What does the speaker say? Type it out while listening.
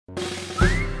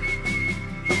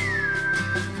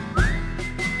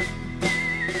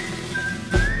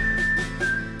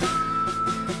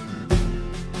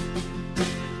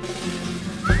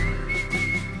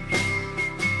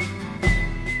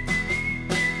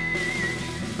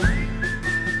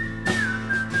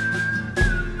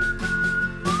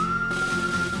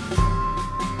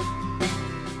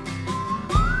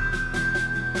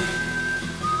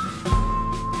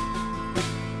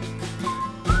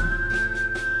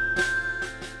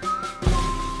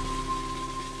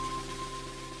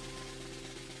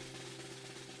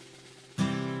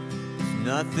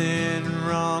nothing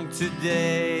wrong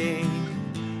today,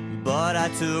 but I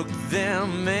took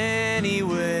them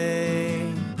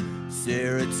anyway.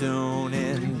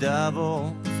 Serotonin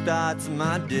double starts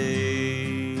my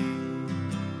day.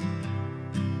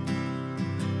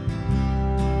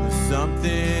 There's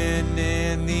something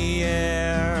in the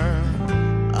air,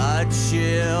 a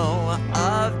chill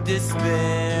of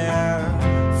despair.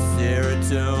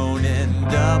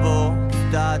 Serotonin double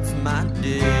starts my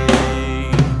day.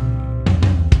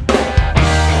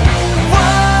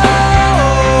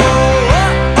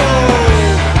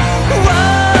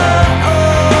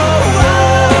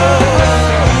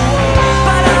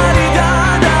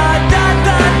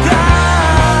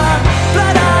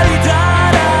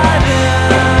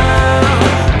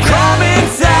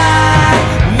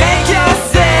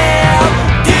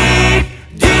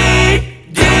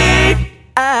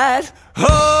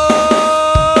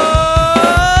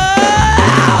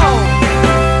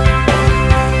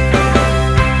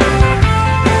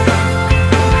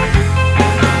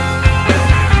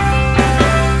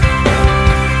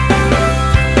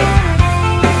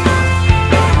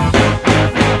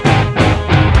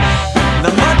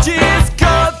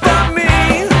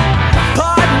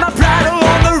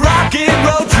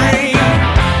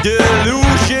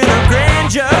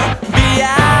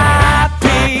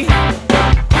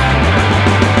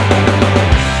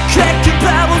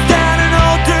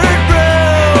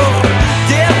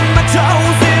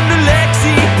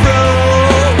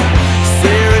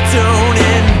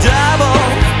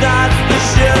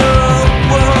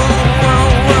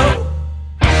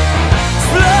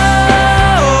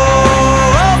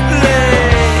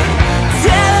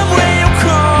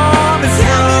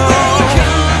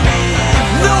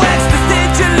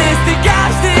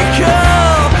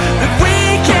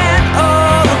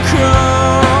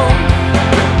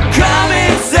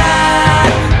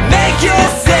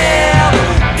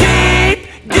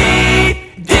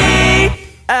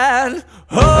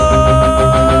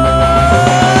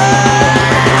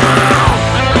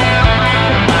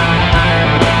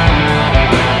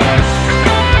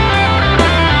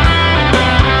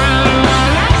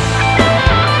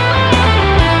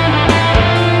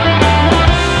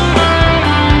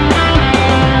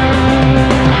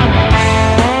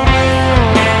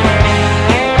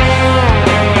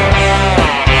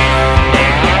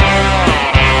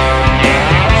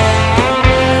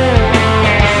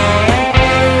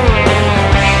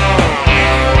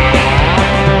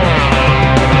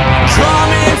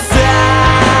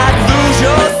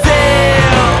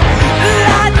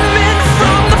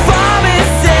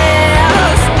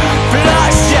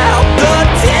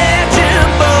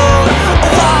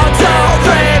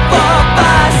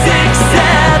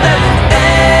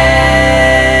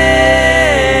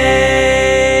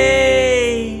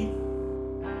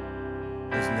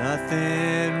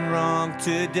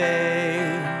 Today,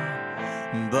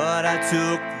 but I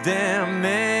took them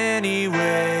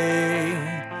anyway.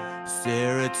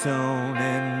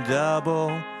 Serotonin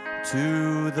double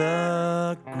to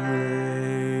the grave.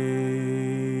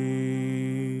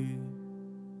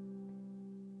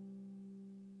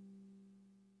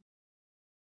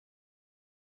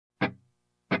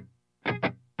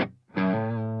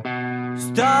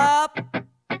 Stop.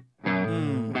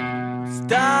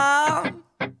 Stop.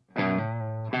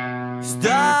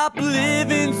 Stop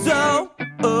living so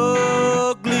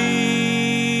ugly.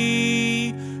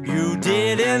 You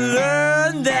didn't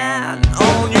learn that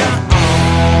on your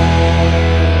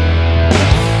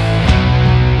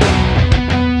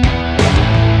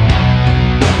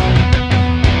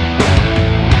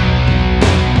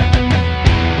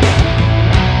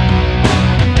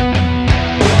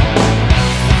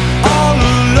All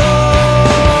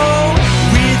alone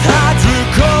with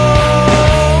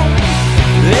hydrocone.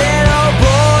 Little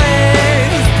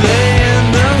boys playing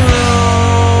the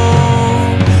role.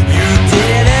 You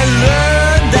didn't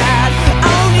learn that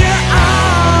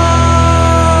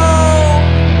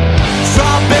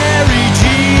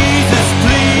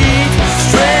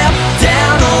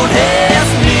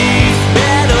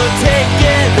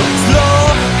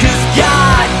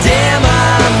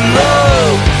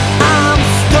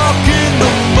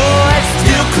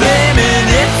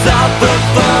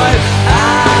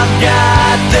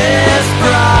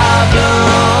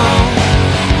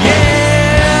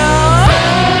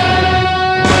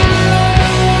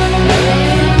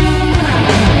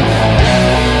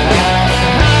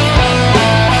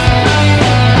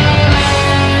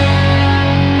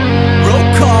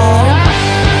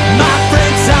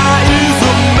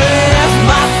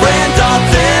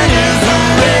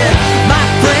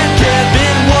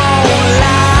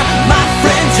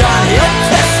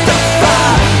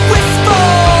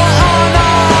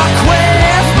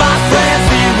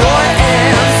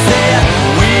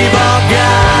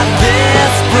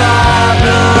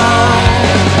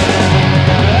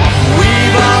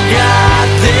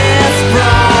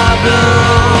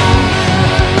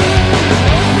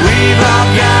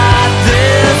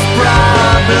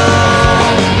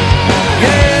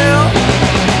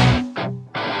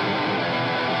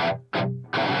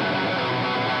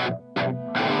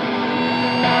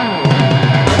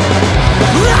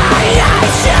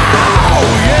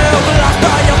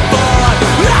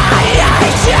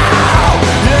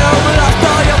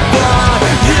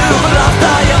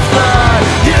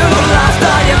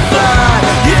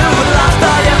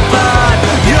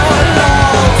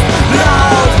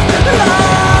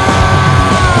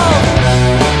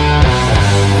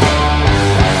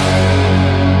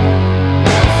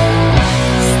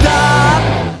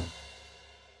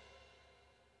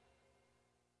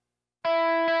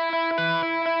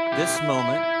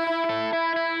moment,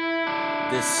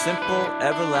 this simple,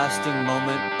 everlasting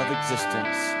moment of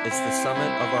existence, is the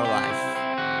summit of our life.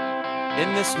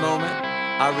 In this moment,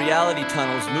 our reality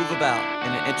tunnels move about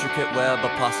in an intricate web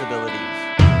of possibilities.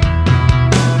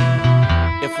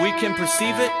 If we can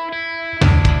perceive it,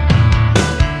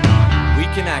 we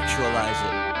can actualize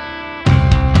it.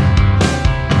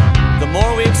 The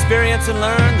more we experience and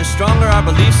learn, the stronger our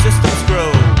belief systems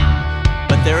grow.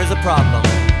 But there is a problem.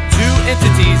 Two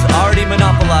entities already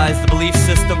monopolize the belief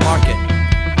system market.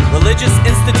 Religious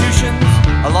institutions,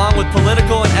 along with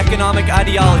political and economic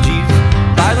ideologies,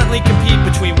 violently compete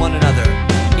between one another,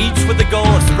 each with the goal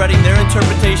of spreading their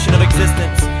interpretation of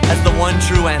existence as the one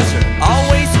true answer.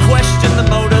 Always question the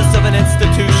motives of an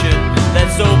institution that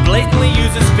so blatantly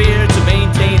uses fear to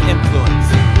maintain influence.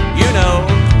 You know,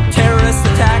 terrorist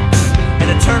attacks and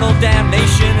eternal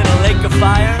damnation in a lake of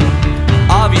fire.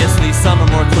 Obviously, some are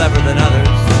more clever than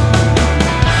others.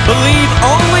 Believe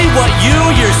only what you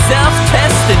yourself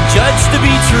test and judge to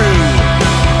be true.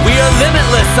 We are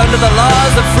limitless under the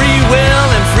laws of free will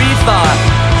and free thought.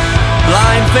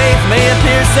 Blind faith may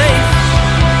appear safe,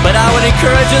 but I would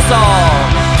encourage us all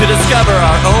to discover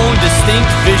our own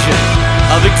distinct vision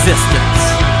of existence.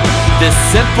 This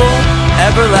simple,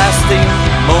 everlasting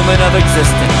moment of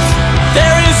existence.